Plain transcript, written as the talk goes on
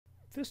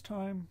This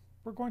time,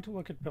 we're going to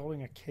look at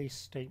building a case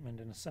statement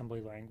in assembly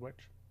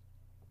language.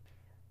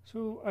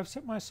 So I've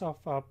set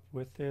myself up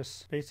with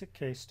this basic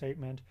case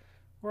statement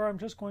where I'm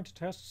just going to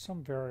test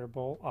some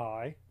variable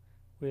I,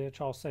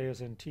 which I'll say is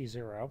in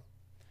t0. And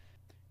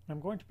I'm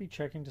going to be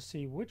checking to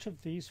see which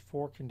of these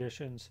four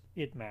conditions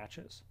it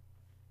matches.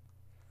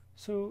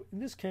 So in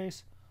this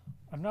case,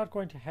 I'm not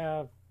going to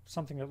have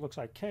something that looks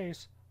like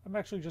case. I'm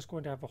actually just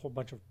going to have a whole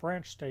bunch of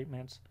branch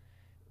statements,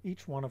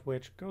 each one of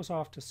which goes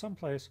off to some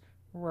place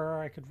where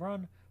I could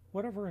run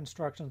whatever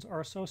instructions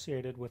are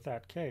associated with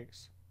that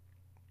case.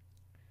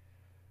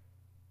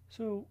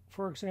 So,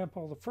 for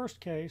example, the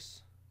first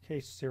case,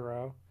 case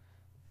 0,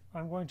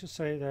 I'm going to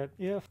say that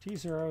if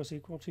t0 is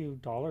equal to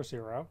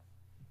 $0,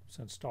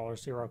 since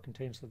 $0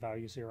 contains the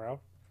value 0,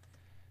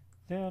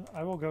 then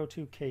I will go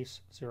to case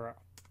 0.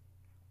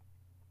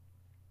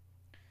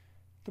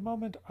 At the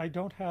moment, I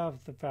don't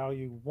have the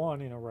value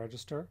 1 in a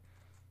register,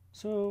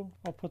 so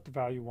I'll put the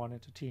value 1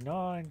 into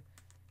t9.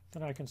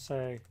 Then I can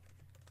say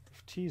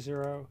if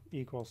t0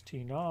 equals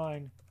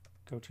t9,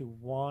 go to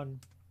 1.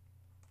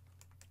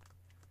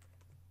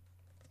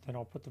 Then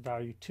I'll put the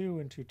value 2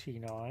 into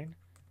t9.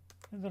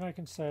 And then I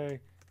can say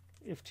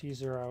if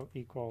t0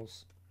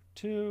 equals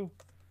 2,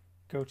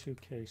 go to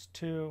case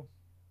 2.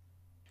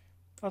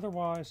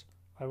 Otherwise,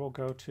 I will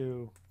go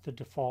to the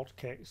default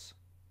case.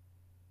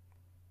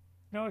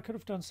 Now I could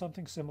have done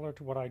something similar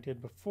to what I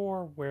did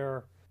before,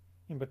 where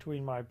in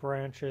between my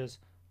branches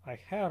I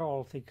had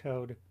all of the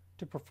code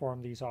to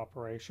perform these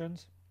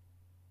operations.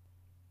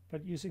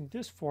 But using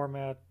this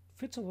format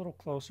fits a little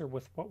closer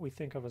with what we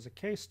think of as a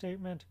case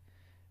statement,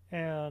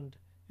 and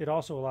it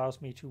also allows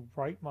me to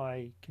write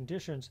my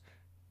conditions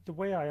the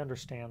way I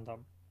understand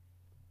them.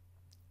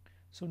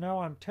 So now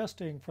I'm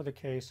testing for the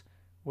case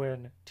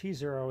when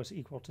t0 is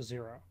equal to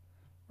 0,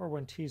 or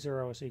when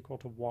t0 is equal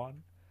to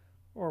 1,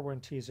 or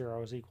when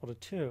t0 is equal to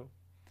 2,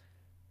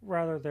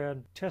 rather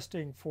than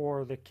testing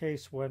for the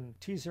case when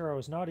t0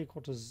 is not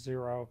equal to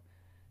 0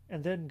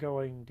 and then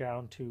going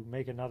down to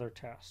make another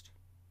test.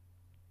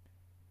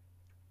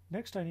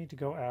 Next, I need to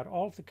go add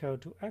all of the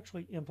code to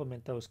actually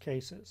implement those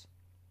cases.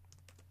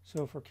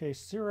 So for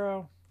case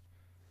 0,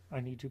 I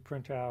need to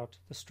print out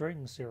the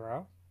string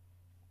 0.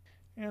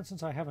 And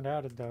since I haven't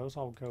added those,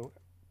 I'll go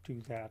do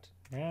that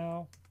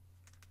now.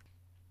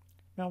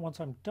 Now,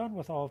 once I'm done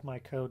with all of my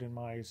code in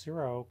my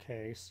 0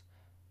 case,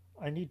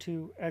 I need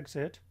to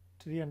exit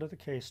to the end of the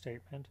case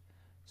statement.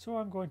 So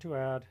I'm going to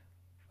add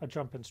a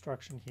jump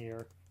instruction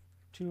here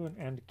to an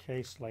end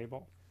case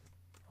label.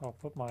 I'll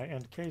put my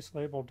end case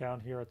label down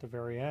here at the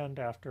very end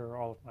after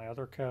all of my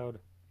other code.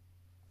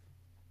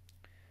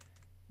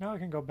 Now I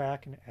can go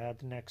back and add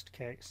the next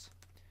case.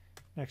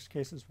 Next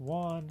case is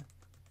 1,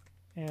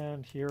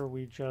 and here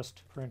we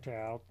just print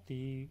out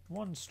the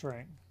 1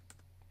 string.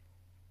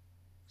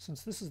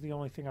 Since this is the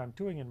only thing I'm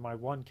doing in my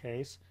 1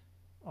 case,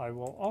 I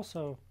will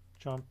also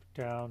jump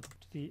down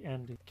to the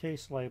end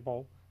case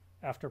label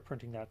after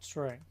printing that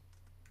string.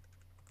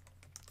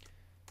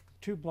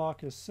 The 2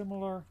 block is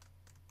similar,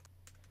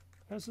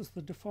 as is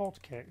the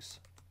default case.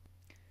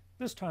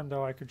 This time,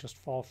 though, I could just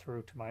fall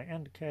through to my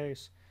end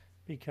case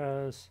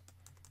because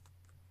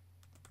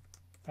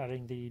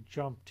adding the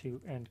jump to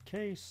end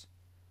case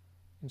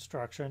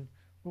instruction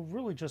will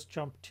really just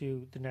jump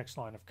to the next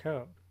line of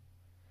code.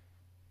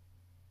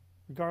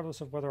 Regardless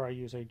of whether I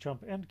use a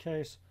jump end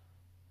case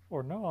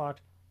or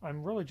not,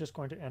 I'm really just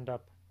going to end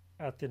up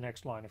at the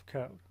next line of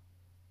code.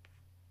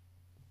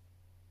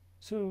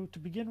 So to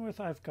begin with,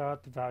 I've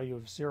got the value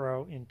of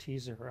 0 in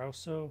t0,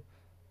 so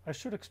I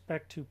should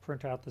expect to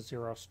print out the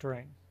 0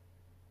 string.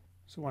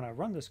 So when I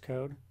run this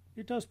code,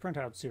 it does print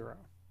out 0.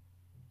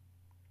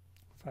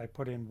 If I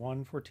put in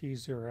 1 for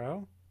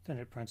t0, then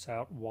it prints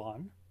out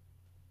 1.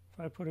 If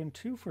I put in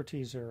 2 for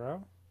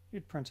t0,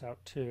 it prints out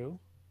 2.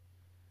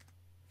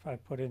 If I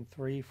put in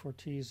 3 for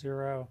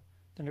t0,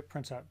 then it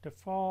prints out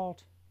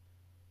default.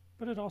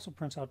 But it also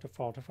prints out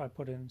default if I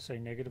put in, say,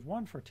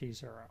 -1 for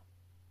t0.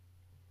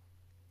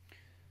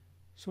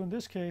 So in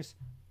this case,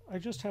 I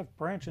just have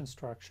branch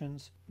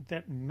instructions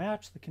that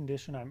match the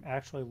condition I'm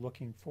actually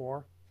looking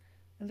for,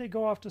 and they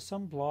go off to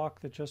some block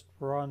that just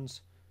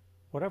runs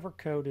whatever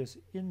code is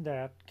in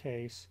that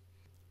case,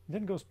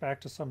 then goes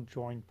back to some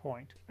join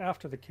point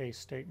after the case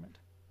statement.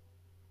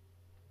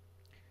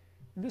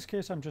 In this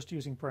case, I'm just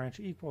using branch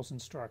equals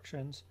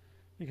instructions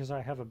because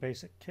I have a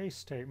basic case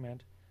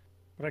statement,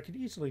 but I could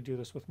easily do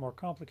this with more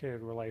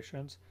complicated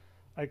relations.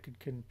 I could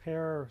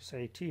compare,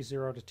 say,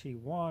 t0 to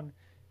t1.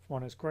 If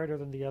one is greater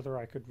than the other,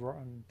 I could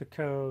run the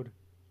code,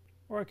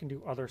 or I can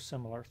do other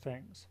similar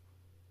things.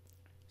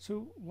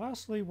 So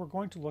lastly, we're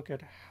going to look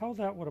at how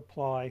that would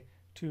apply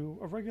to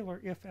a regular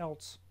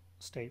if-else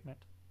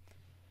statement.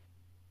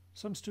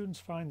 Some students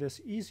find this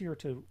easier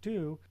to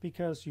do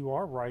because you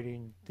are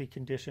writing the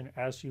condition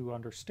as you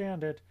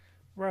understand it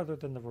rather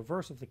than the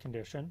reverse of the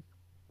condition.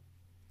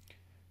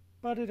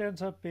 But it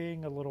ends up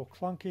being a little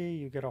clunky.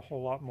 You get a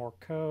whole lot more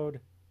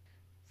code.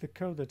 The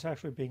code that's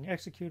actually being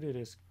executed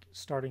is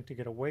starting to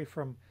get away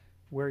from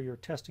where you're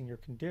testing your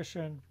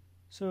condition.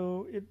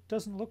 So it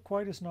doesn't look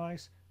quite as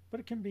nice, but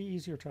it can be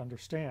easier to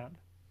understand.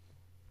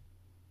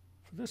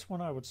 For this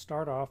one, I would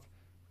start off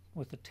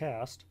with a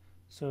test.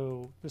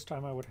 So this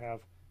time I would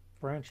have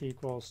branch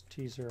equals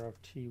t0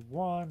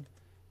 t1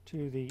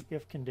 to the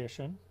if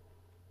condition.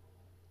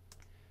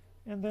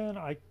 And then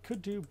I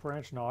could do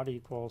branch not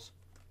equals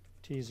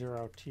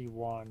t0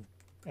 t1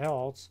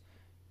 else,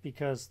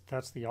 because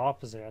that's the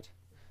opposite.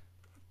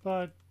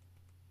 But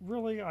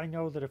really, I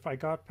know that if I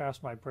got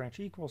past my branch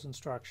equals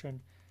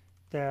instruction,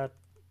 that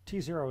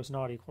t0 is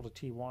not equal to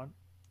t1.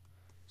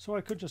 So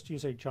I could just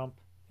use a jump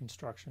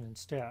instruction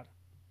instead.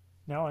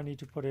 Now I need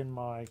to put in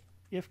my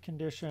if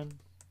condition,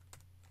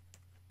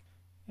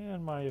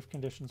 and my if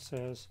condition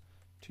says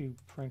to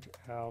print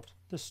out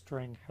the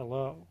string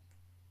hello.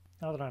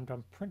 Now that I'm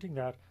done printing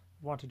that,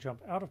 I want to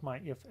jump out of my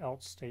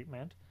if-else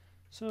statement,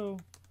 so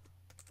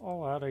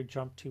I'll add a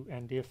jump to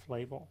end if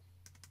label.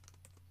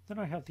 Then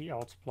I have the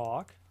else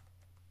block,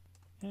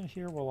 and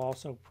here we'll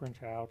also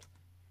print out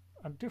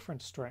a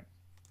different string.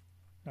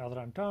 Now that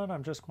I'm done,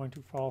 I'm just going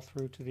to follow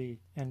through to the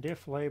end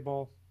if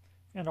label,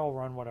 and I'll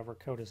run whatever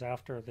code is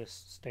after this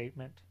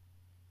statement.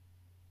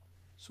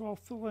 So I'll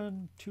fill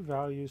in two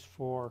values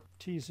for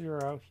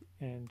t0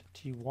 and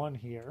t1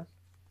 here.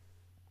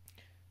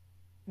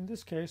 In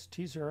this case,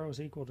 t0 is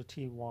equal to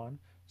t1,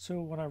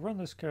 so when I run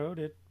this code,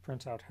 it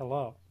prints out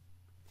hello.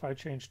 If I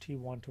change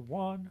t1 to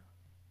 1,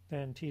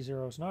 then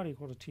t0 is not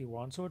equal to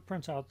t1, so it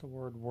prints out the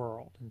word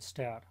world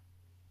instead.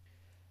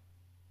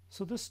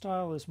 So this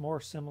style is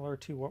more similar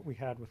to what we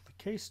had with the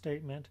case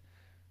statement,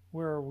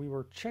 where we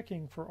were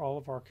checking for all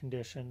of our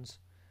conditions,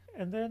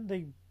 and then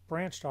they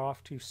branched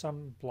off to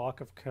some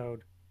block of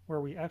code where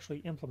we actually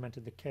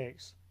implemented the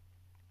case.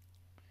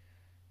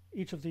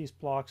 Each of these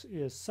blocks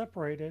is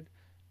separated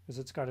as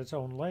it's got its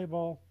own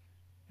label,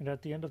 and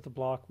at the end of the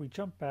block we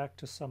jump back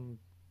to some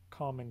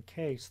common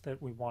case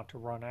that we want to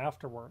run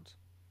afterwards.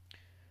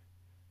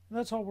 And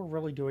that's all we're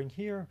really doing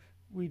here.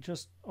 We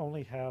just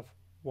only have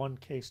one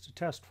case to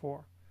test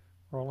for.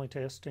 We're only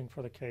testing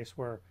for the case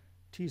where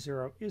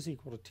t0 is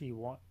equal to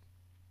t1.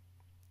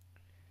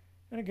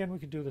 And again, we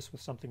could do this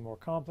with something more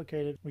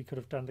complicated. We could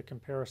have done the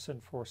comparison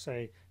for,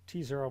 say,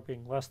 t0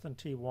 being less than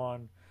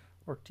t1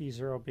 or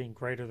t0 being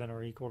greater than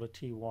or equal to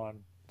t1.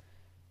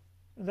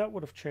 And that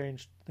would have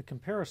changed the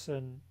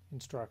comparison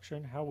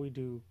instruction, how we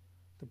do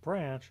the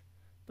branch,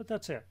 but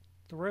that's it.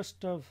 The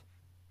rest of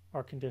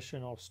our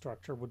conditional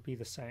structure would be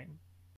the same.